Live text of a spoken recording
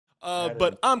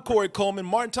But I'm Corey Coleman.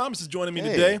 Martin Thomas is joining me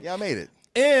Hey, today. yeah, I made it.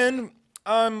 And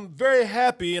I'm very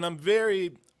happy and I'm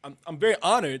very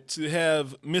honored to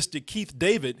have Mr. Keith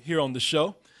David here on the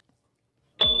show.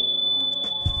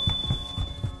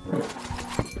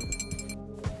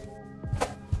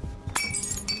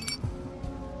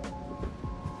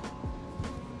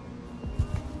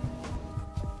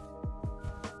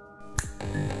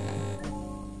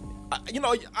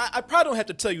 I probably don't have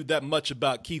to tell you that much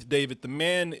about Keith David. The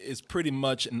man is pretty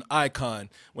much an icon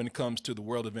when it comes to the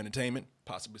world of entertainment,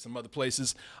 possibly some other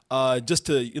places. Just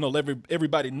to let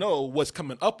everybody know what's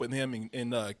coming up with him.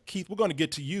 And Keith, we're going to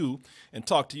get to you and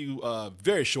talk to you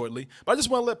very shortly. But I just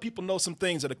want to let people know some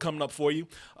things that are coming up for you.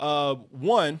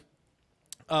 One,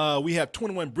 we have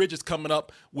 21 Bridges coming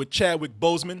up with Chadwick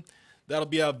Boseman. That'll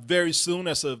be out very soon.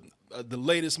 That's the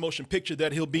latest motion picture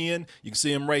that he'll be in. You can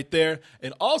see him right there.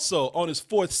 And also on his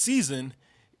 4th season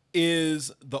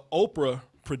is the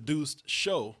Oprah-produced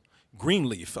show,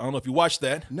 Greenleaf. I don't know if you watched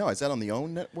that. No, is that on the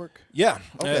OWN network? Yeah.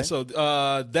 Okay. So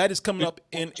that is coming up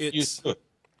in its...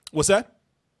 What's that?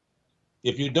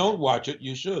 If you don't watch it,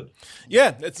 you should.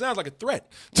 Yeah, it sounds like a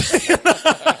threat.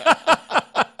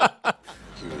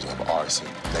 Accused of arson,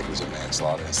 negligent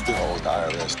manslaughter, and still owes the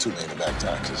IRS $2 million in back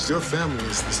taxes. Your family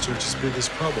is this church's biggest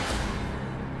problem.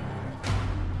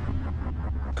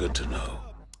 Good to know.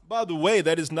 By the way,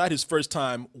 that is not his first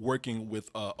time working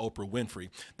with Oprah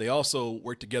Winfrey. They also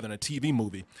worked together in a TV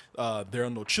movie, There Are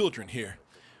No Children Here,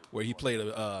 where he played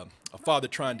a father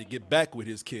trying to get back with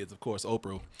his kids. Of course,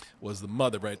 Oprah was the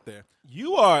mother right there.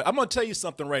 I'm going to tell you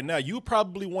something right now. You're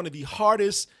probably one of the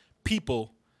hardest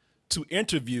people to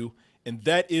interview, and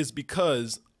that is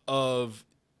because of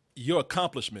your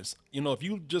accomplishments. If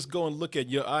you just go and look at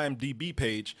your IMDb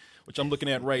page, which I'm looking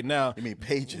at right now. You mean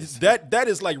pages? That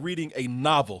is like reading a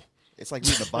novel. It's like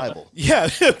reading the Bible. Yeah,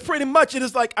 pretty much. It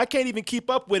is like I can't even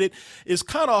keep up with it. It's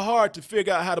kind of hard to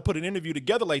figure out how to put an interview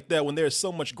together like that when there's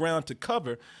so much ground to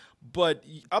cover. But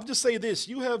I'll just say this: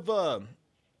 you've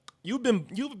been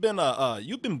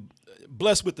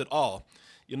blessed with it all.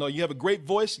 You have a great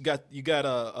voice. You got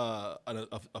a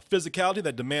physicality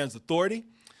that demands authority.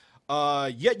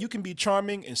 Yet you can be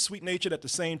charming and sweet-natured at the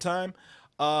same time.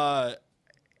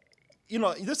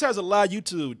 This has allowed you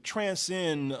to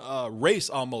transcend race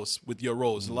almost with your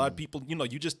roles. A lot of people,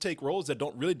 you just take roles that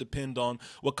don't really depend on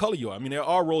what color you are. I mean, there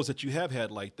are roles that you have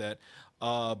had like that.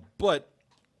 But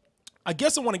I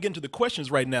guess I want to get into the questions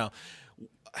right now.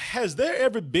 Has there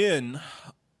ever been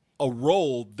a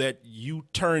role that you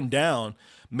turned down,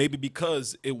 maybe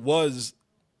because it was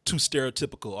too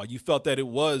stereotypical, or you felt that it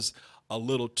was a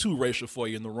little too racial for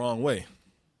you in the wrong way?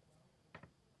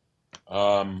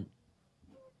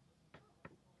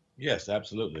 Yes,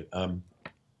 absolutely.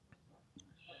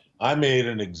 I made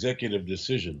an executive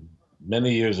decision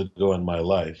many years ago in my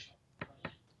life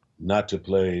not to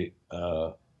play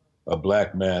a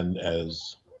black man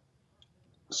as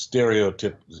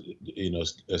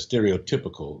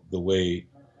stereotypical the way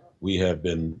we have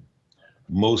been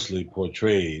mostly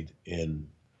portrayed in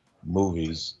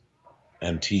movies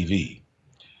and TV.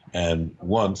 And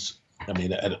once, I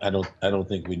mean, I don't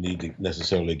think we need to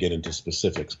necessarily get into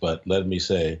specifics, but let me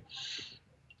say,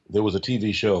 there was a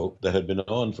TV show that had been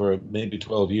on for maybe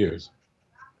 12 years,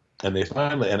 and they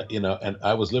finally, and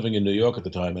I was living in New York at the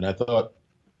time, and I thought,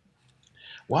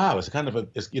 wow, it's kind of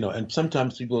and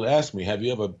sometimes people ask me, have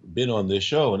you ever been on this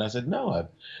show? And I said, no, I've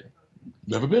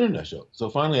never been on that show. So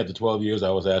finally, after 12 years,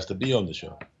 I was asked to be on the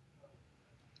show.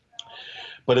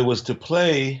 But it was to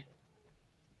play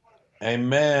a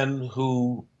man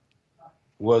who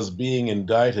was being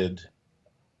indicted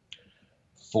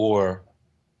for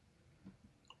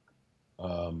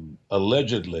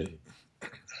allegedly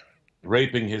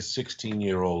raping his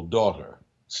 16-year-old daughter,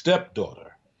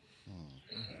 stepdaughter,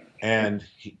 and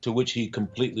to which he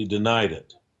completely denied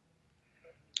it.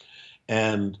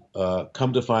 And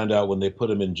come to find out when they put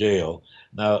him in jail.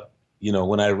 Now,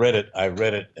 when I read it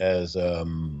as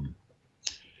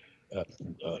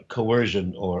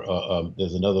coercion, or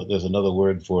there's another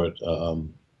word for it,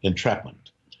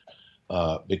 entrapment,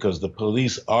 because the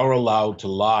police are allowed to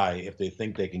lie if they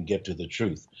think they can get to the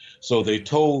truth. So they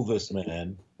told this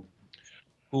man,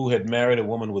 who had married a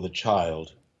woman with a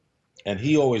child, and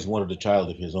he always wanted a child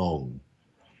of his own,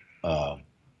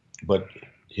 but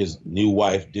his new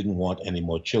wife didn't want any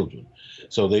more children.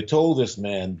 So they told this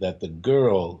man that the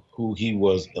girl who he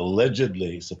was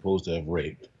allegedly supposed to have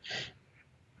raped,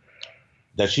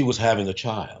 that she was having a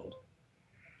child.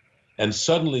 And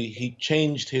suddenly he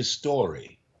changed his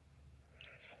story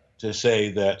to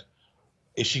say that,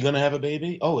 is she going to have a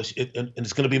baby? Oh, and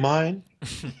it's going to be mine?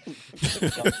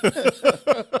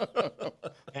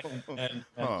 And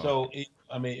so,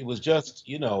 I mean, it was just,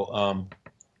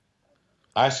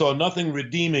 I saw nothing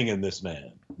redeeming in this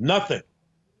man. Nothing.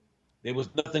 There was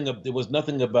nothing. There was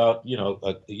nothing about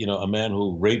a man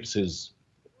who rapes his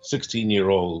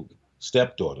 16-year-old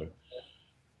stepdaughter.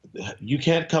 You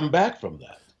can't come back from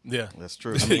that. Yeah, that's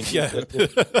true. I mean, yeah,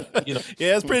 yeah,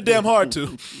 it's pretty damn hard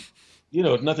to.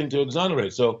 Nothing to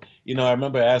exonerate. So, I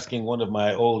remember asking one of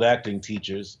my old acting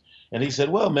teachers, and he said,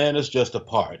 "Well, man, it's just a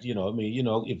part.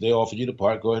 If they offered you the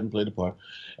part, go ahead and play the part."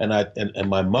 And and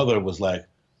my mother was like,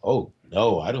 "Oh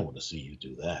no, I don't want to see you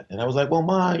do that." And I was like, "Well,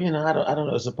 Ma, I don't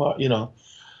know, it's a part,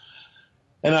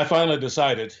 And I finally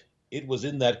decided it was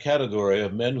in that category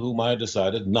of men whom I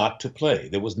decided not to play.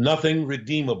 There was nothing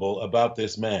redeemable about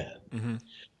this man. Mm-hmm.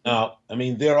 Now, I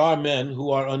mean, there are men who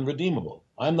are unredeemable.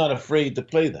 I'm not afraid to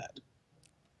play that.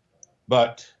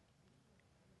 But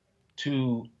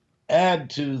to add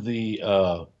to the,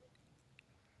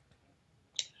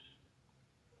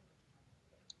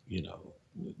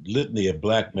 litany of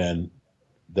black men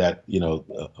that,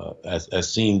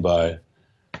 as seen by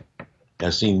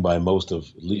most of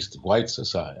at least white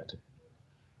society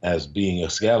as being a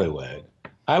scallywag,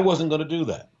 I wasn't going to do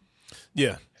that.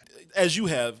 Yeah, as you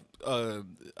have,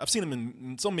 I've seen him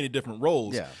in so many different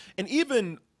roles. Yeah. And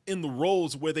even in the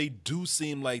roles where they do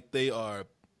seem like they're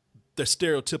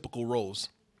stereotypical roles,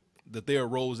 that they are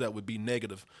roles that would be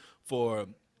negative for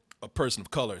a person of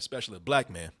color, especially a black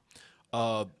man.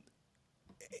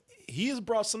 He has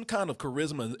brought some kind of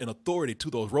charisma and authority to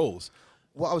those roles.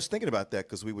 Well, I was thinking about that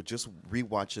because we were just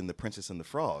rewatching The Princess and the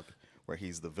Frog, where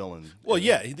he's the villain. Well,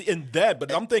 yeah, in that,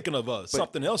 but I'm thinking of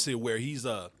something else here where he's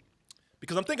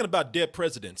because I'm thinking about Dead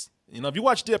Presidents. If you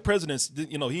watch Dead Presidents,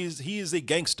 he is a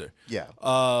gangster. Yeah.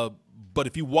 But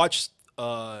if you watch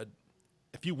how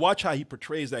he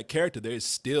portrays that character, there is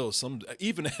still some,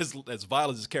 even as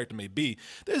violent as his character may be,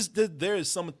 there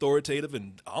is some authoritative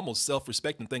and almost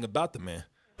self-respecting thing about the man.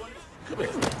 Come here.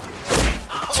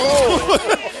 Oh,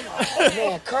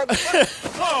 man, Kirby.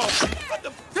 What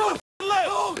the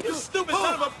leg? You stupid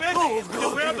son of a bitch.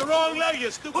 You grabbed the wrong leg, you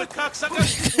stupid cocksucker.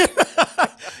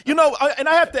 And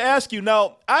I have to ask you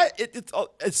now,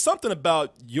 it's something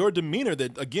about your demeanor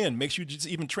that, again, makes you just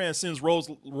even transcends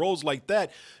roles like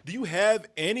that. Do you have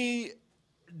any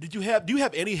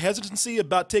hesitancy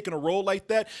about taking a role like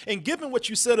that? And given what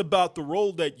you said about the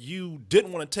role that you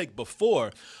didn't want to take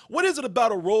before, what is it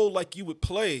about a role like you would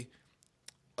play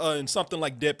in something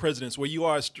like Dead Presidents, where you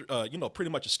are,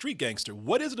 pretty much a street gangster?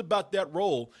 What is it about that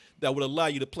role that would allow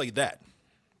you to play that?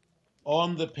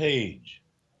 On the page,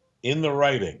 in the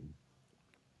writing,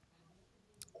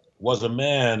 was a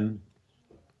man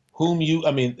whom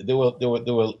there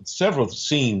were several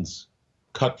scenes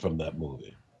cut from that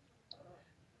movie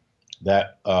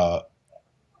that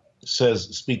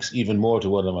speaks even more to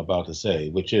what I'm about to say,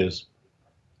 which is,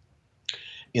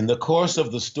 in the course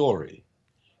of the story,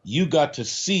 you got to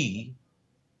see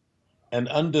and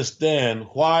understand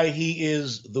why he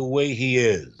is the way he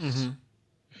is. Mm-hmm.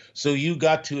 So you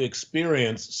got to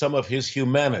experience some of his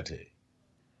humanity.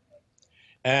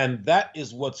 And that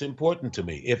is what's important to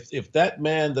me. If that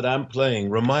man that I'm playing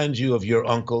reminds you of your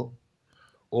uncle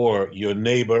or your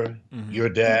neighbor, mm-hmm. your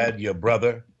dad, your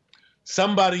brother,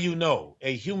 somebody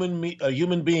a human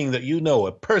being that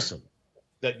a person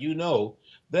that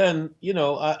then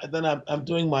I'm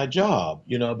doing my job,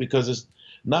 because it's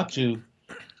not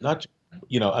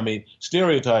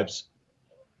stereotypes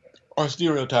are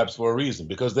stereotypes for a reason,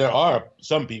 because there are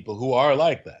some people who are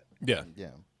like that. Yeah.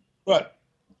 Yeah. But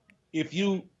if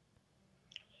in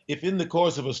the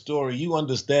course of a story you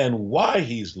understand why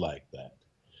he's like that,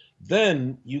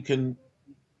 then you can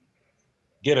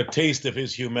get a taste of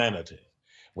his humanity.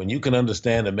 When you can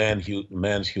understand a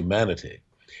man's humanity,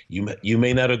 you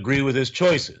may not agree with his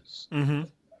choices, mm-hmm.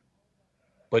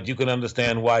 but you can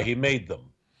understand why he made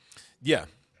them. Yeah.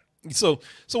 So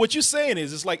what you're saying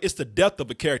is it's the depth of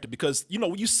a character, because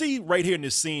you see right here in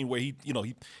this scene where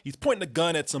he's pointing a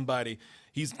gun at somebody.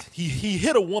 He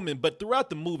hit a woman, but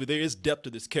throughout the movie there is depth to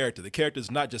this character. The character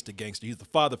is not just a gangster; he's the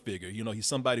father figure. He's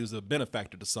somebody who's a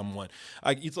benefactor to someone.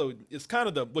 So it's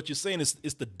kind of what you're saying is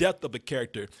it's the depth of a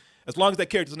character. As long as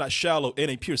that character is not shallow and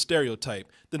a pure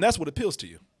stereotype, then that's what appeals to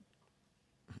you.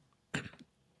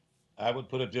 I would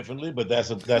put it differently, but that's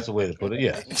a way to put it.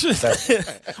 Yeah.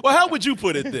 Well, how would you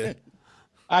put it then?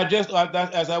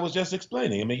 As I was just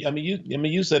explaining.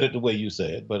 You said it the way you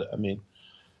say it, but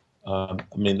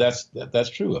that's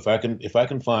true. If I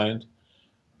can find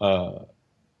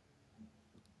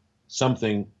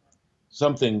something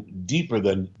deeper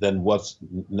than what's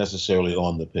necessarily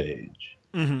on the page,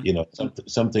 mm-hmm.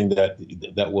 Something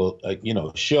that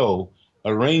will show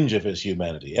a range of his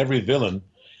humanity. Every villain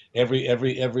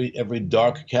every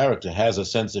dark character has a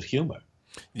sense of humor.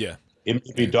 Yeah. It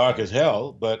may be dark as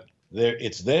hell, but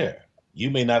it's there. You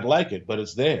may not like it, but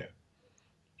it's there.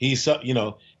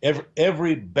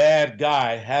 Every bad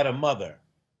guy had a mother.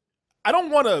 I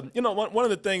don't want to, one of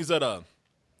the things that I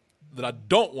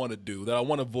don't want to do, that I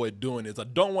want to avoid doing, is I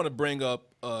don't want to bring up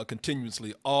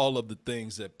continuously all of the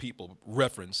things that people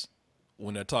reference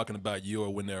when they're talking about you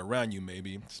or when they're around you,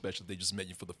 maybe, especially if they just met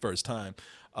you for the first time.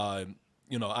 One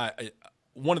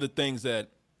of the things that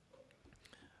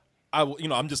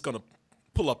I'm just going to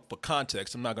pull up for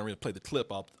context. I'm not going to really play the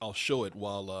clip. I'll show it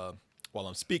while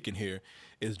I'm speaking here.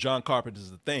 Is John Carpenter's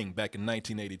The Thing back in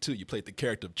 1982? You played the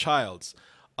character of Childs.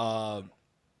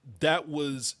 That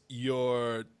was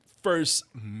your first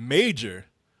major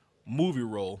movie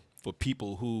role. For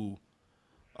people who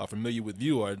are familiar with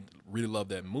you or really love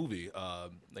that movie,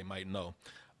 they might know.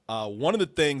 One of the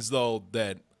things, though,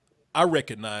 that I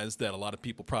recognize that a lot of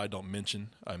people probably don't mention,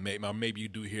 maybe you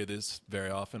do hear this very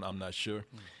often, I'm not sure,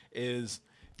 is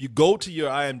if you go to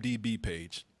your IMDb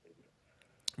page,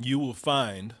 you will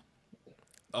find,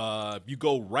 you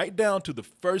go right down to the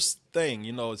first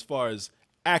thing, as far as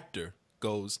actor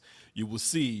goes, you will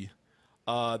see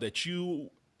that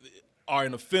you are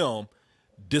in a film,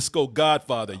 Disco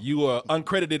Godfather. You are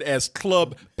uncredited as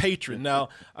club patron. Now,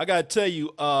 I got to tell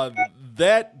you,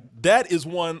 that is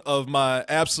one of my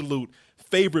absolute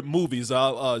favorite movies.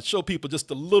 I'll show people just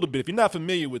a little bit. If you're not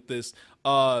familiar with this,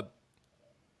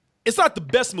 it's not the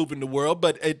best movie in the world,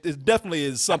 but it definitely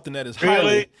is something that is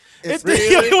highly. It's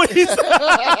really?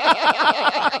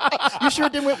 You sure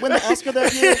it didn't win the Oscar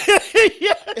that year?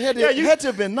 You had to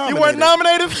have been nominated. You weren't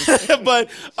nominated, but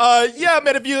yeah,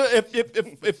 man.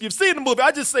 If you've seen the movie,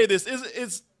 I just say this: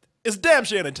 it's damn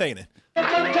sure entertaining. All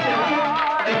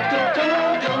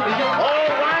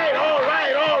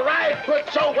right.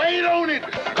 Put your weight on it.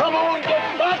 Come on,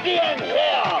 get lucky in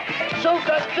here. Shoot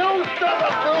the dude,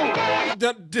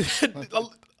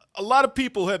 A lot of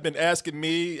people have been asking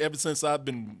me ever since I've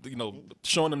been,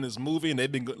 showing them this movie, and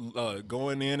they've been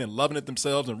going in and loving it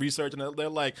themselves and researching it. They're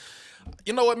like,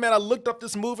 you know what, man? I looked up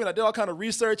this movie and I did all kind of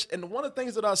research, and one of the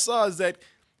things that I saw is that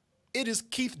it is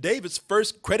Keith David's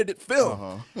first credited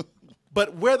film.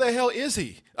 But where the hell is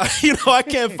he? I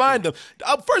can't find him.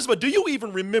 First of all, do you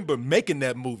even remember making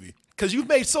that movie? Because you've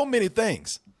made so many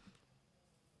things.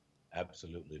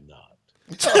 Absolutely not.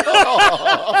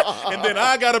 And then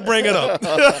I got to bring it up.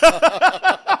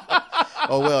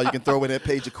 Oh, well, you can throw in that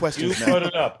page of questions You now. put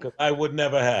it up, because I would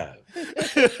never have.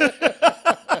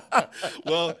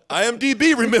 Well,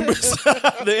 IMDb remembers.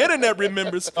 The internet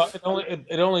remembers.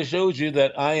 It only shows you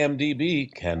that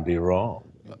IMDb can be wrong.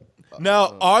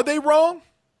 Now, are they wrong?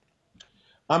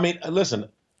 I mean, listen,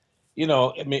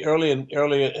 early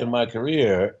in my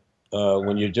career,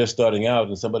 when you're just starting out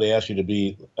and somebody asks you to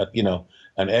be,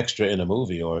 an extra in a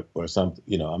movie or something,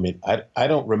 I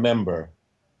don't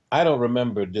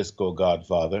remember Disco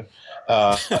Godfather.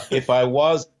 If I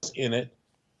was in it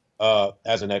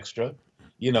as an extra,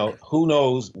 who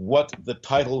knows what the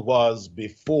title was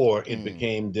before it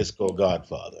became Disco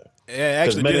Godfather. It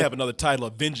actually did have another title,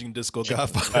 Avenging Disco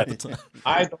Godfather at the time.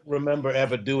 I don't remember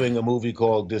ever doing a movie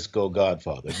called Disco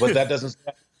Godfather, but that doesn't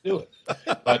have to do it.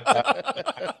 But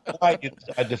I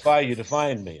defy you to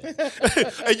find me.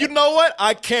 And you know what?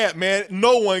 I can't, man.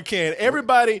 No one can.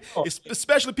 Everybody,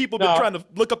 especially people been trying to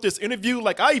look up this interview.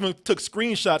 Like, I even took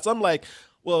screenshots. I'm like,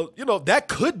 well, that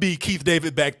could be Keith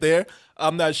David back there.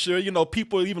 I'm not sure.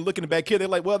 People are even looking back here. They're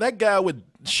like, well, that guy with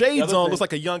shades on looks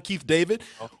like a young Keith David.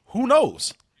 Who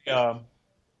knows?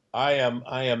 I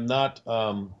am not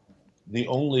the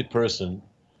only person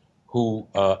who,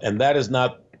 and that is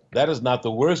not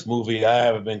the worst movie I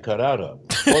ever been cut out of,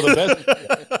 or the best.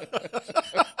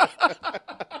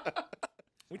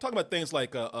 We talk about things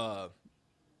like the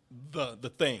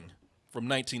Thing from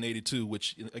 1982,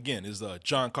 which again is a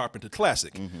John Carpenter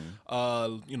classic.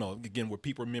 Again, where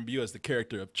people remember you as the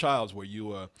character of Childs, where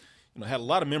you had a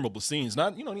lot of memorable scenes.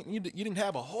 Not, you didn't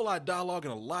have a whole lot of dialogue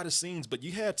and a lot of scenes, but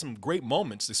you had some great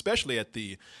moments, especially at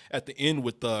the end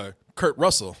with Kurt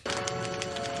Russell.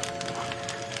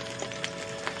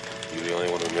 You the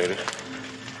only one who made it?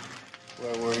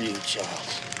 Where were you,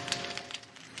 Charles?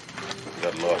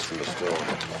 Got lost in the storm.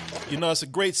 It's a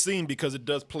great scene because it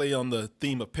does play on the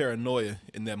theme of paranoia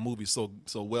in that movie so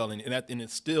well, and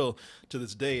it's still to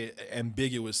this day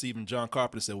ambiguous. Even John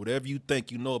Carpenter said, "Whatever you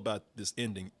think you know about this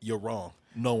ending, you're wrong.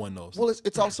 No one knows." Well,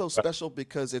 it's also special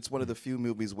because it's one of the few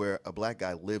movies where a black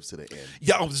guy lives to the end.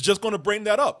 Yeah, I was just going to bring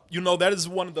that up. That is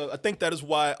one of the. I think that is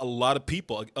why a lot of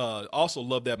people also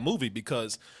love that movie,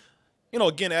 because you know,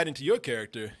 again, adding to your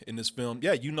character in this film,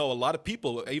 yeah, you know, a lot of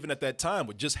people, even at that time,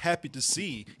 were just happy to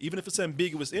see, even if it's an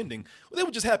ambiguous ending, they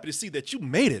were just happy to see that you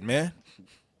made it, man.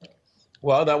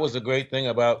 Well, that was a great thing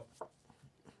about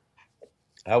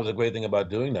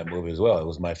doing that movie as well. It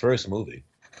was my first movie,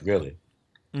 really.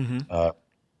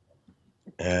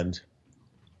 And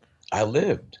I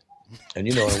lived. And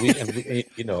you know,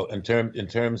 you know, in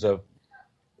terms of,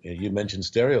 you mentioned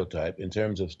stereotype, in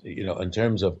terms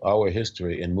of our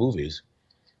history in movies,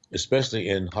 especially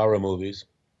in horror movies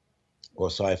or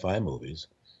sci-fi movies,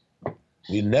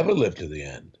 we never live to the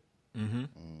end.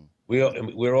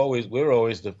 We're always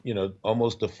the, you know,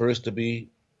 almost the first to be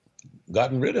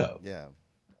gotten rid of. Yeah.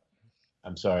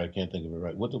 I'm sorry, I can't think of it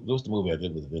right. What was the movie I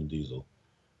did with Vin Diesel?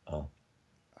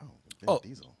 Vin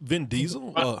Diesel. Vin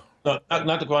Diesel? No,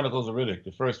 not the Chronicles of Riddick,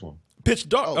 the first one. Pitch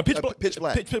Dark. Oh, Pitch Black. Pitch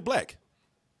Black.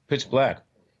 Pitch Black.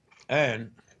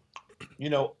 And, you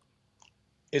know,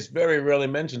 it's very rarely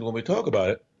mentioned when we talk about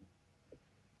it,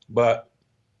 but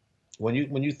when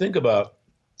you think about,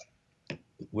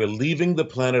 we're leaving the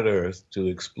planet Earth to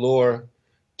explore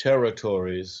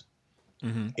territories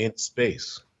in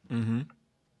space.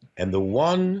 And the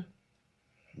one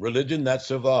religion that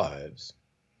survives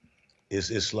is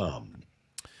Islam.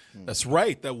 That's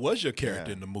right. That was your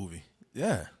character in the movie.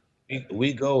 Yeah.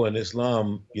 We go, and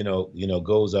Islam, you know,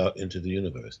 goes out into the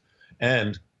universe.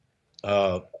 And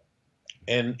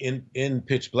in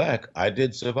Pitch Black, I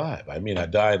did survive. I mean, I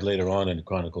died later on in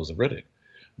Chronicles of Riddick,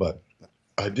 but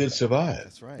I did survive.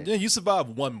 That's right. Yeah, you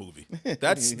survived one movie.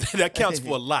 That counts for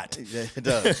a lot. Yeah, it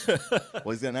does.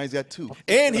 Well, now he's got two.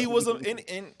 And he was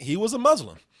a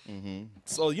Muslim.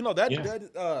 So you know that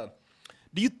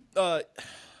do you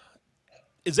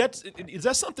is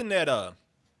that something that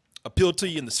appealed to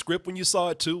you in the script when you saw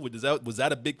it too? Was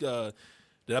that a big did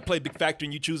that play a big factor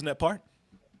in you choosing that part?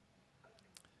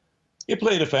 It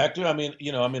played a factor. I mean,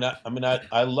 you know,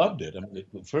 I loved it. I mean,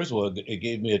 first of all, it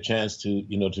gave me a chance to,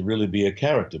 you know, to really be a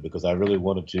character, because I really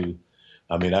wanted to.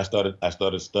 I mean, I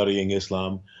started studying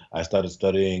Islam. I started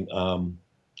studying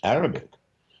Arabic,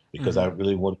 because I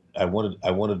really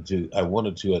wanted to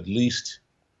at least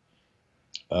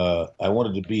I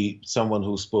wanted to be someone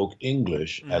who spoke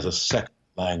English as a second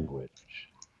language.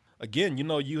 Again, you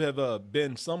know, you have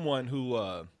been someone who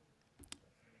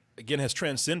again has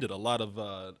transcended a lot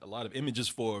of images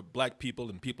for Black people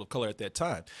and people of color at that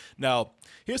time. Now,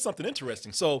 here's something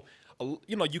interesting. So,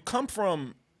 you know, you come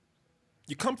from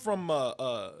The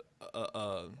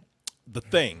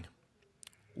Thing,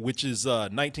 which is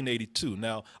 1982.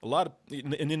 Now, in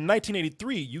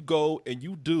 1983, you go and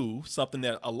you do something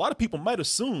that a lot of people might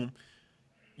assume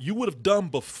you would have done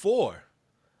before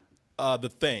The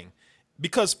Thing,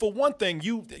 because for one thing,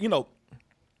 you know,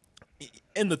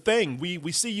 in The Thing,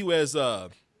 we see you as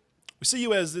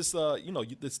this you know,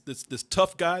 this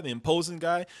tough guy, the imposing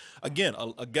guy, again,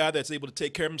 a guy that's able to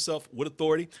take care of himself with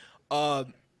authority,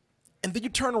 and then you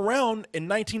turn around in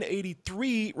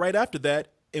 1983 right after that,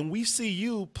 and we see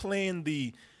you playing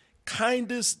the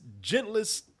kindest,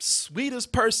 gentlest,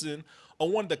 sweetest person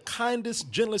on one of the kindest,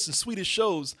 gentlest, and sweetest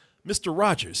shows, Mr.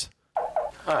 Rogers.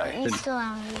 Hi. Hey,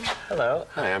 Salami. Hello.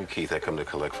 Hi, I'm Keith. I come to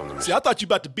collect from the... See, I thought you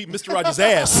about to beat Mr. Rogers'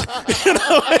 ass. You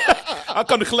know, I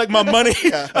come to collect my money.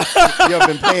 You have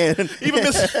been paying. Even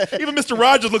Mr.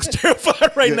 Rogers looks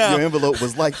terrified right now. Your envelope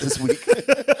was light this week.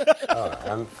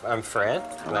 I'm Fred.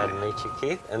 Glad to meet you,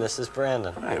 Keith. And this is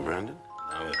Brandon. Hi, Brandon.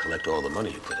 I'm going to collect all the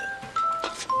money you put in.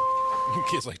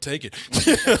 Kids like, take it.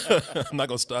 I'm not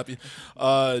gonna stop you.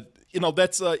 You know,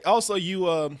 that's also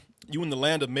you. You in the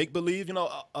land of make believe. You know,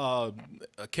 a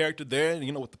character there.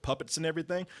 You know, with the puppets and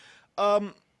everything.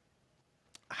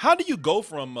 How do you go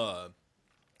from?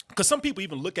 Because some people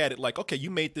even look at it like, okay, you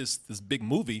made this big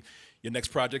movie. Your next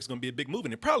project is going to be a big movie,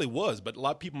 and it probably was. But a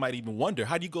lot of people might even wonder,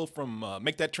 how do you go from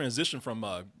make that transition from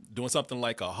doing something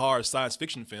like a horror science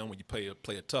fiction film where you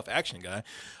play a tough action guy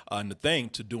in The Thing,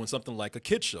 to doing something like a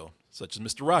kid show such as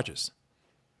Mr. Rogers?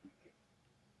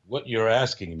 What you're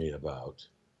asking me about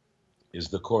is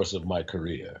the course of my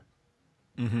career.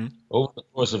 Over the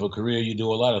course of a career, you do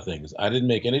a lot of things. I didn't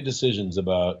make any decisions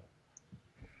about,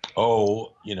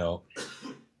 you know,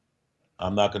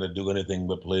 I'm not going to do anything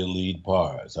but play lead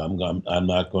parts. I'm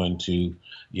not going to,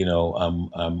 you know,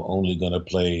 I'm only going to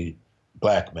play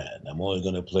black man. I'm only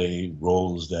going to play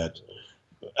roles that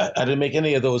I didn't make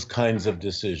any of those kinds of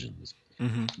decisions.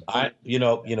 You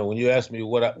know, when you ask me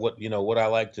what I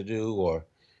like to do or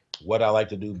what I like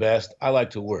to do best, I like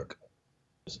to work.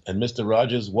 And Mr.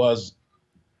 Rogers was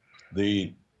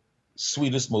the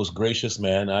sweetest, most gracious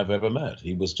man I've ever met.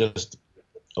 He was just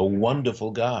a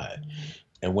wonderful guy.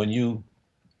 And when you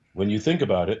think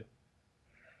about it,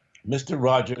 Mr.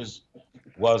 Rogers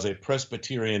was a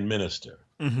Presbyterian minister.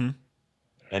 Mm-hmm.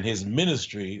 And his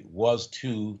ministry was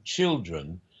to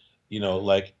children, you know,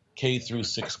 like K through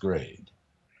 6th grade.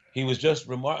 He was just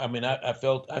remarkable. I mean, I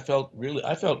felt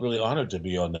really honored to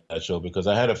be on that show, because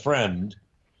I had a friend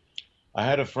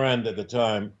at the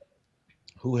time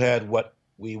who had what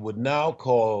we would now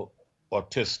call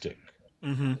autistic.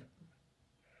 Mm-hmm.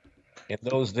 In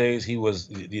those days,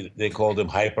 they called him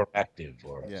hyperactive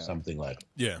or something like that.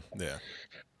 Yeah, yeah.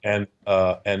 And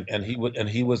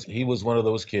he was one of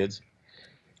those kids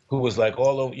who was like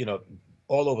all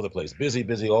over the place,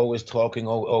 busy, always talking,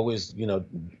 always, you know,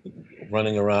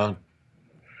 running around.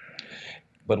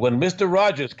 But when Mr.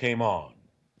 Rogers came on,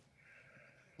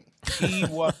 he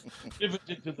was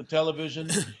riveted to the television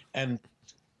and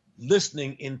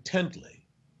listening intently.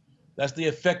 That's the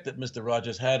effect that Mr.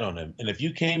 Rogers had on him. And if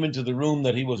you came into the room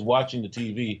that he was watching the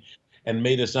TV and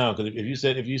made a sound, because if you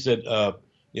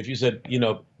said, you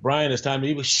know, Brian, it's time to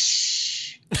eat,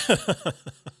 shh.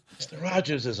 Mr.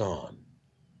 Rogers is on.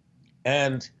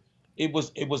 And it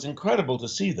was incredible to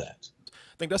see that.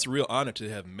 I think that's a real honor to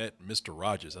have met Mr.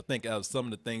 Rogers. I think out of some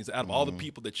of the things, out of all the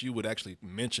people that you would actually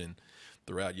mention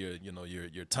throughout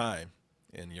your time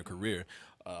and your career,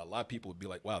 a lot of people would be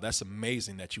like, wow, that's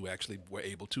amazing that you actually were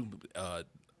able to,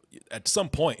 at some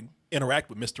point, interact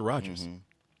with Mr. Rogers. Mm-hmm.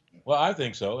 Well, I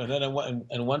think so. And then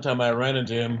one time I ran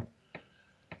into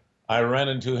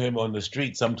him on the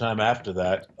street sometime after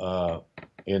that,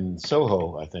 in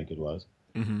Soho, I think it was.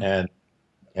 Mm-hmm.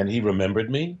 And he remembered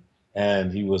me,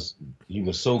 and he was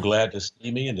so glad to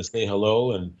see me and to say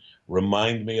hello and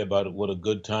remind me about what a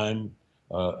good time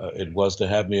it was to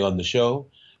have me on the show.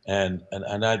 And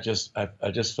I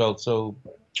just felt so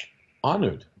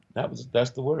honored.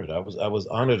 That's the word. I was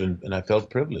honored, and I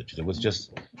felt privileged. It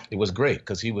was great,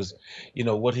 because he was, you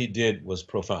know, what he did was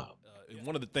profound.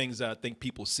 One of the things that I think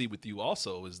people see with you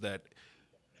also is that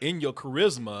in your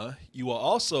charisma, you are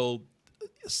also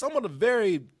somewhat a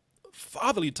very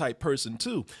fatherly type person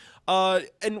too.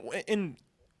 And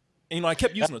you know, I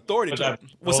kept using authority.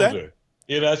 What's older. that?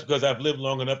 Yeah, that's because I've lived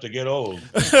long enough to get old.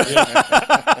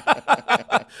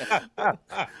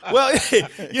 Well,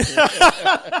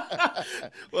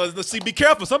 well, let's see. Be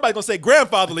careful. Somebody's gonna say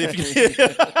grandfatherly. If you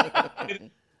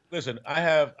Listen, I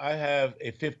have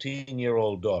a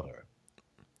 15-year-old daughter.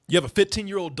 You have a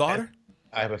 15-year-old daughter?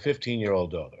 I have a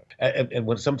 15-year-old daughter,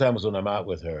 and sometimes when I'm out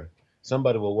with her,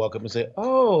 somebody will walk up and say,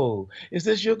 "Oh, is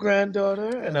this your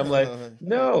granddaughter?" And I'm like,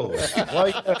 "No." Why are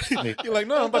you asking me? You're like,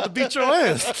 "No, I'm about to beat your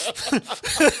ass."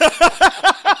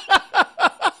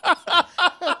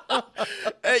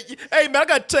 Hey, man, I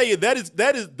gotta tell you,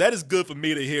 that is good for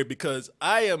me to hear, because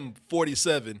I am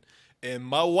 47, and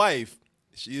my wife,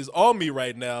 she is on me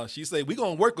right now. She said, "We're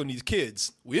gonna work on these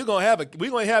kids. We're gonna have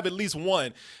at least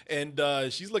one." And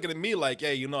she's looking at me like,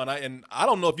 "Hey, you know," and I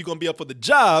don't know if you're gonna be up for the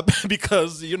job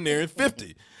because you're nearing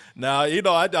 50. Now, you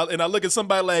know, I look at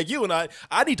somebody like you, and I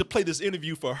need to play this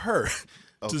interview for her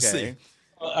to see.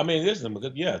 I mean, listen,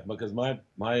 because my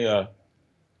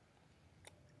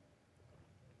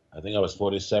I think I was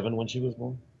 47 when she was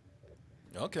born.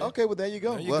 Okay, well, there you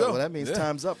go. Well, that means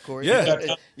time's up, Corey.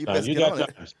 Yeah. You best get on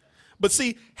it. But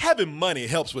see, having money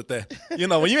helps with that. You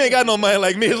know, when you ain't got no money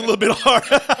like me, it's a little bit hard.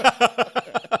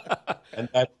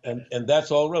 and that's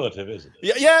all relative, isn't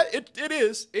it? Yeah, it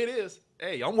is. It is.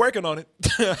 Hey, I'm working on it.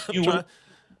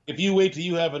 If you wait till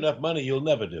you have enough money, you'll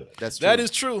never do it. That is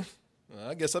true.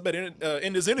 I guess I better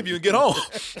end this interview and get home.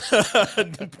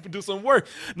 Do some work.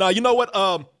 Now, you know what?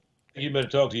 You better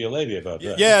talk to your lady about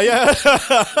that. Yeah.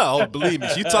 Oh, believe me,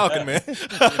 she's talking, man.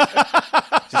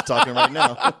 She's talking right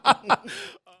now.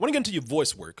 I want to get into your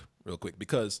voice work real quick,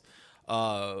 because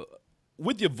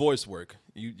with your voice work,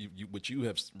 which you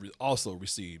have also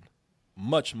received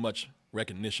much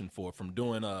recognition for, from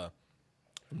doing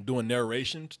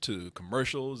narration to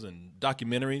commercials and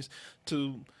documentaries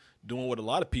to doing what a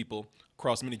lot of people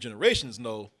across many generations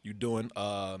know you doing,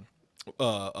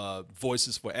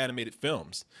 voices for animated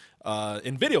films,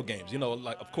 in video games. You know,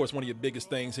 like, of course, one of your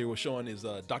biggest things here we're showing is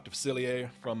Dr. Facilier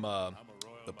from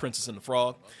The Princess and the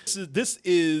Frog. This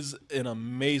is an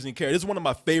amazing character. This is one of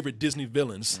my favorite Disney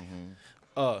villains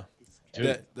that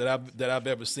I've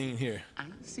ever seen here. I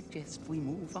suggest we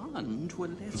move on to a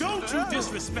less. Don't you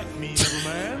disrespect me, little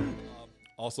man.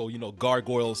 Also, you know,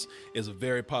 Gargoyles is a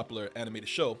very popular animated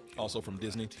show, also from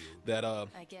Disney, that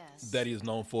he is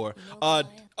known for.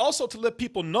 Also, to let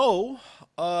people know,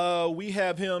 we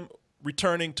have him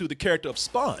returning to the character of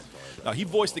Spawn. He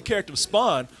voiced the character of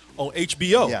Spawn on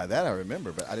HBO. Yeah, that I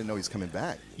remember, but I didn't know he's coming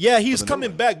back. Yeah, he's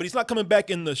coming back, but he's not coming back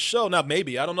in the show. Now,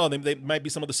 maybe, I don't know. They might be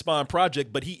some of the Spawn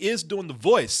project, but he is doing the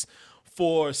voice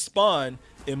for Spawn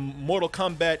in Mortal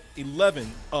Kombat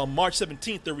 11, March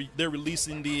 17th, they're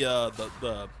releasing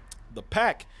the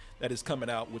pack that is coming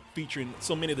out with featuring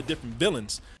so many of the different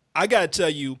villains. I gotta tell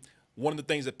you, one of the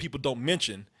things that people don't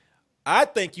mention, I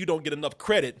think you don't get enough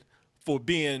credit for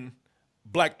being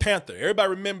Black Panther. Everybody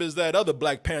remembers that other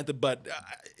Black Panther, but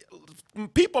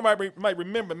people might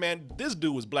remember, man, this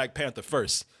dude was Black Panther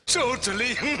first.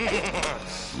 Totally.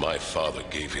 My father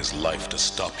gave his life to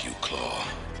stop you, Claw.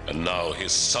 And now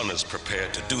his son is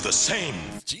prepared to do the same.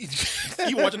 Jeez.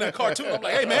 You watching that cartoon? I'm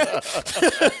like, hey, man.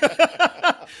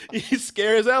 He's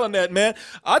scary as hell in that, man.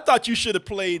 I thought you should have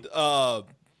played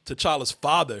T'Challa's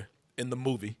father in the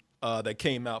movie that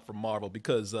came out from Marvel,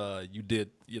 because you did,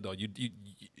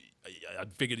 I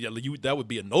figured that would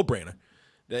be a no-brainer.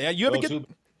 You ever get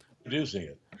producing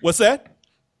it? What's that?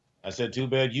 I said, too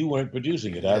bad you weren't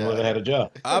producing it. I would have had a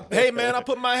job. Hey, man, I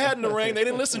put my hat in the ring. They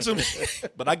didn't listen to me,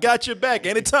 but I got your back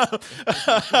anytime.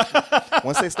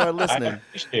 Once they start listening. I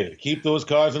appreciate it. Keep those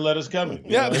cards and letters coming.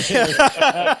 Yeah.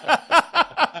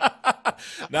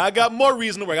 Now I got more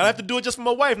reason to work. I don't have to do it just for my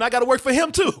wife. Now I got to work for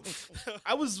him, too.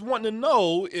 I was wanting to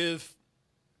know if,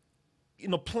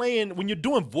 playing, when you're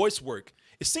doing voice work,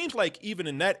 it seems like even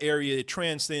in that area, it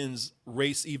transcends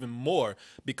race even more,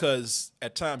 because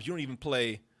at times you don't even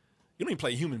play a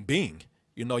human being.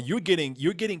 You're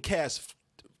getting cast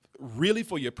really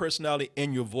for your personality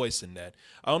and your voice in that.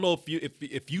 I don't know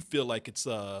if you feel like it's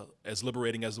as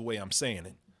liberating as the way I'm saying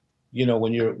it.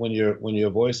 When you're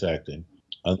voice acting,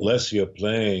 unless you're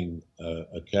playing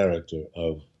a character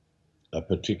of a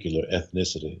particular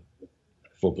ethnicity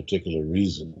for a particular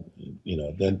reason,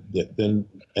 then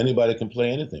anybody can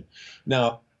play anything.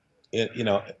 Now,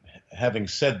 having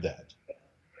said that,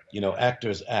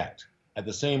 actors act. At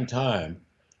the same time,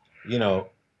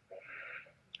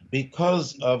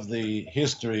 because of the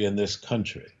history in this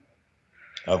country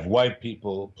of white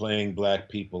people playing black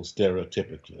people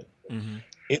stereotypically, mm-hmm.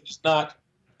 it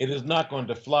is not going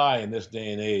to fly in this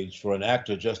day and age for an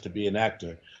actor just to be an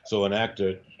actor. So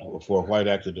for a white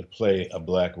actor to play a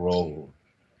black role,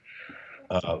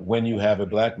 when you have a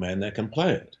black man that can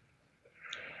play it.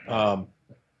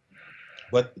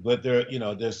 But there,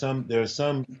 there are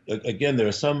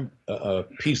some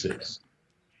pieces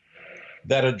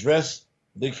that address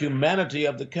the humanity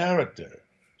of the character.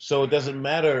 So it doesn't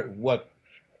matter what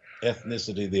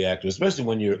ethnicity the actor, especially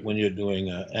when you're doing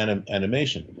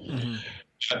animation.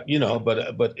 Mm-hmm.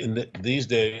 But in these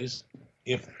days,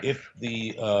 if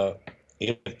the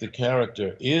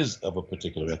character is of a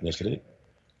particular ethnicity,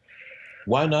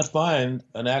 why not find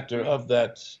an actor of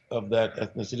that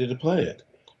ethnicity to play it?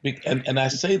 And I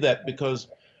say that because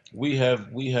we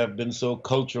have been so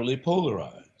culturally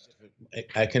polarized.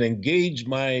 I can engage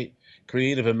my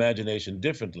creative imagination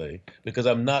differently because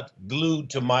I'm not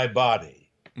glued to my body.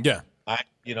 Yeah. I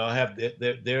have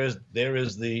there is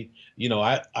the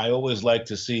I always like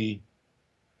to see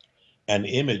an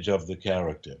image of the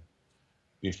character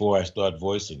before I start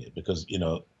voicing it, because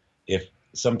if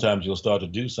sometimes you'll start to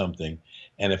do something,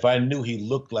 and if I knew he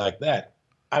looked like that,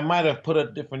 I might have put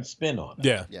a different spin on it.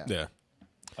 Yeah.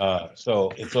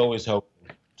 So it's always helpful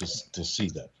to see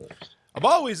that first.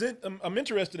 I'm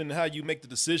interested in how you make the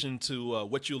decision to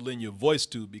what you'll lend your voice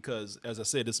to, because, as I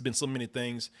said, there's been so many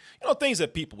things, things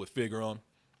that people would figure on,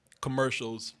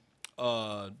 commercials,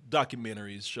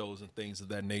 documentaries, shows, and things of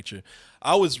that nature.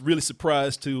 I was really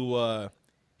surprised to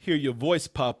hear your voice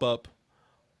pop up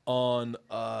on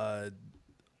an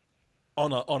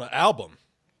album.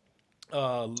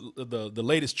 The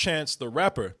latest Chance the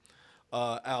Rapper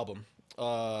album,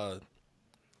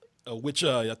 which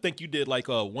I think you did like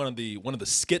one of the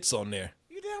skits on there.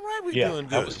 You damn right we Yeah, doing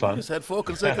good. that was fun. We just had 4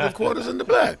 consecutive quarters in the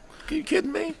black. Are you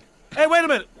kidding me? Hey, wait a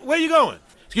minute. Where you going?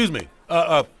 Excuse me.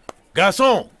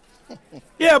 Garçon.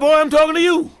 Yeah, boy, I'm talking to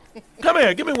you. Come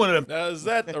here, give me one of them. Now, is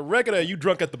that a record, or are you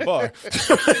drunk at the bar?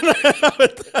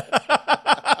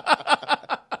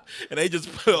 And they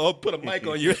just put a mic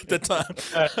on you at the time.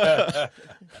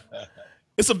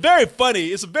 It's a very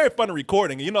funny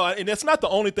recording, and it's not the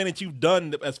only thing that you've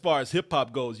done as far as hip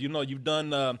hop goes. You've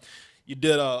done, you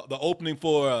did the opening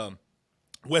for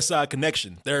West Side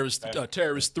Connection,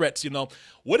 terrorist threats.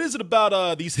 What is it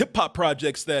about these hip hop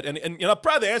projects that, and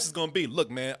probably the answer is going to be, look,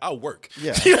 man, I work.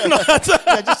 Yeah.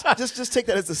 Just take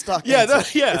that as a stock. Answer.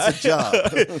 It's a job.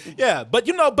 Yeah, but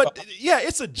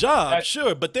it's a job,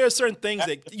 sure. But there are certain things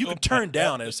that you can turn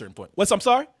down at a certain point. I'm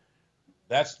sorry?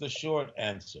 That's the short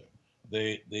answer.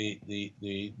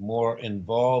 The more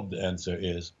involved answer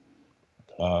is,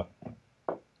 I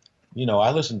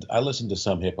listen to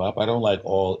some hip hop. I don't like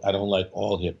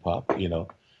all hip hop,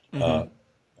 Mm-hmm.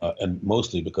 And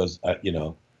mostly because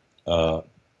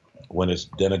when it's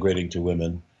denigrating to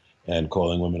women and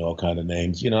calling women all kind of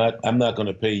names. I'm not going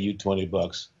to pay you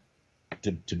 $20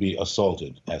 to be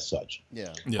assaulted as such.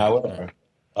 Yeah. However,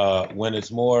 when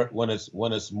it's more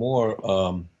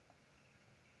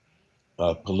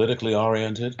politically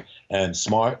oriented and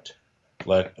smart,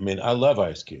 I love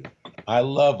Ice Cube.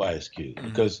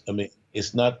 Because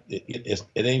it's not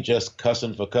it ain't just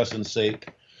cussing for cussing's sake.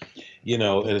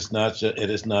 It is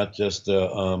not just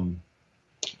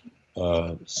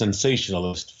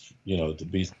sensationalist. To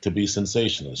be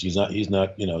sensationalist. He's not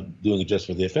doing it just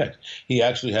for the effect. He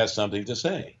actually has something to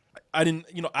say. I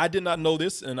did not know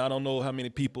this, and I don't know how many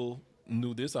people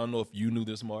knew this. I don't know if you knew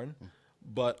this, Martin.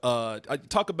 But I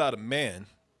talk about a man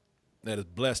that is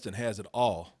blessed and has it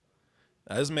all.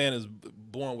 Now, this man is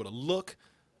born with a look,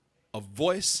 a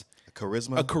voice, a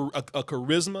charisma. A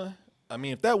charisma.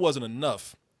 If that wasn't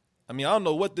enough, I don't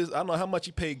know how much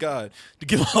he paid God to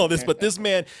give him all this, but this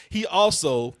man, he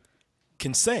also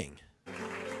can sing.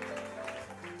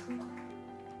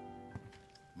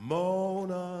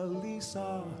 Mona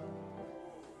Lisa,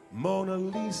 Mona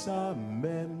Lisa,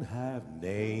 men have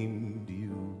named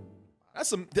you.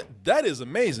 That is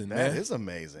amazing, man. That is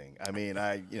amazing. I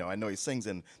know he sings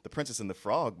in The Princess and the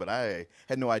Frog, but I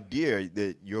had no idea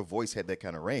that your voice had that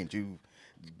kind of range.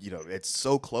 It's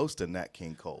so close to Nat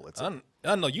King Cole.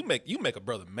 I know you make a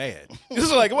brother mad.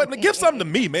 It's like, give something to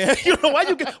me, man. Why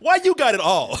you got it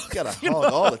all? You got to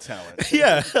hog all the talent.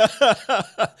 Yeah.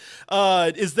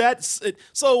 Is that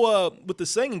so? With the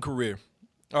singing career,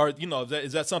 or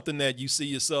is that something that you see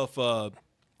yourself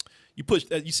you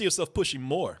see yourself pushing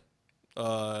more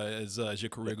as your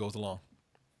career goes along?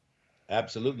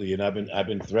 Absolutely, and I've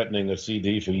been threatening a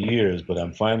CD for years, but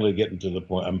I'm finally getting to the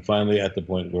point. I'm finally at the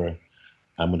point where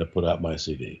I'm going to put out my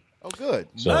CD. Oh, good.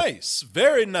 So, nice.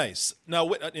 Very nice.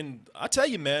 Now, and I tell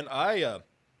you, man,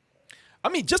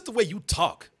 just the way you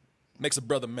talk makes a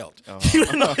brother melt. So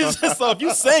if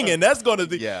you're singing, that's going to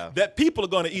be, that people are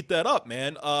going to eat that up,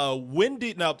 man. Are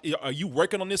you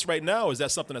working on this right now, or is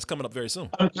that something that's coming up very soon?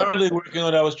 I'm currently working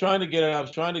on it. I was trying to get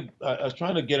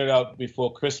it out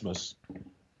before Christmas.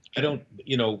 I don't,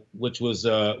 which was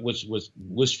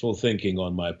wishful thinking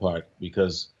on my part,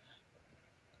 because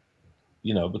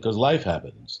life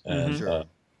happens, and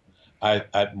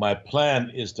my plan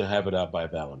is to have it out by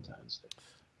Valentine's Day.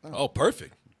 Oh,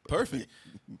 perfect.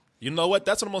 You know what?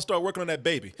 That's when I'm gonna start working on that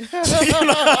baby. So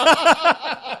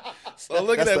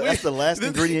look at that. That's the last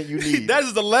ingredient you need. That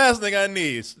is the last thing I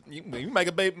need. You make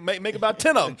a baby, make about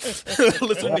 10 of them.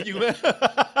 Listen to you, man.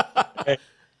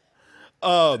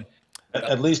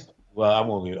 At least. Well,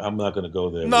 I'm not going to go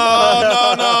there. No.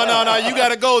 You got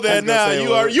to go there now.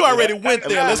 You already went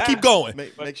there. Let's keep going.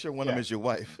 Make sure one of them is your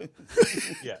wife.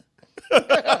 Yeah.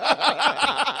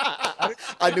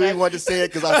 I knew he wanted to say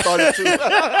it because I thought it too.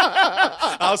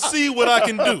 I'll see what I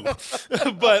can do.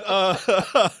 But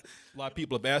a lot of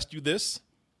people have asked you this,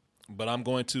 but I'm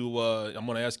going to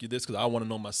ask you this because I want to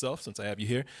know myself since I have you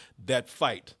here. That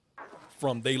fight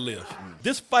from They Live.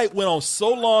 This fight went on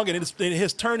so long, and it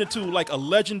has turned into like a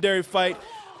legendary fight.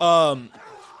 It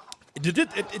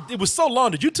was so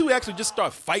long. Did you two actually just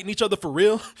start fighting each other for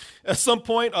real at some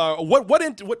point? What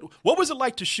was it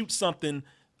like to shoot something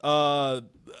of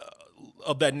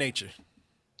that nature?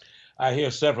 I hear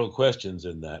several questions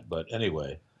in that, but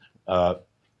anyway,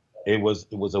 it was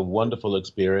a wonderful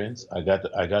experience. I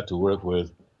got to work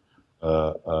with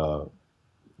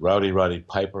Roddy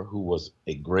Piper, who was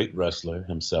a great wrestler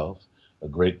himself, a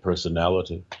great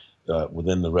personality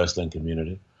within the wrestling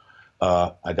community.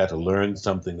 I got to learn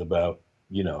something about,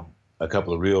 a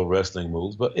couple of real wrestling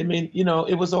moves. But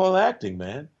it was all acting,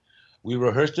 man. We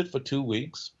rehearsed it for 2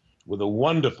 weeks with a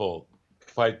wonderful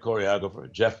fight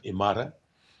choreographer, Jeff Imata,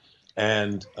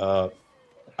 and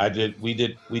we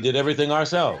did everything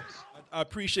ourselves. I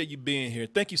appreciate you being here.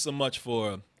 Thank you so much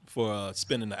for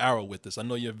spending the hour with us. I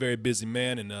know you're a very busy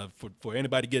man, and for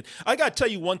anybody I got to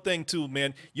tell you one thing too,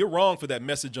 man. You're wrong for that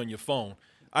message on your phone.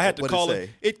 I had to call him.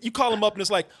 You call him up, and it's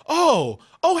like, oh,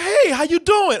 hey, how you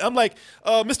doing? I'm like,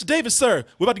 Mr. David, sir,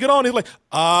 we're about to get on. He's like,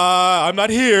 I'm not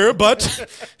here, but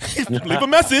leave a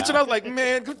message. And I was like,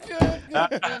 man,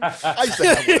 I used to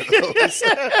have one of those.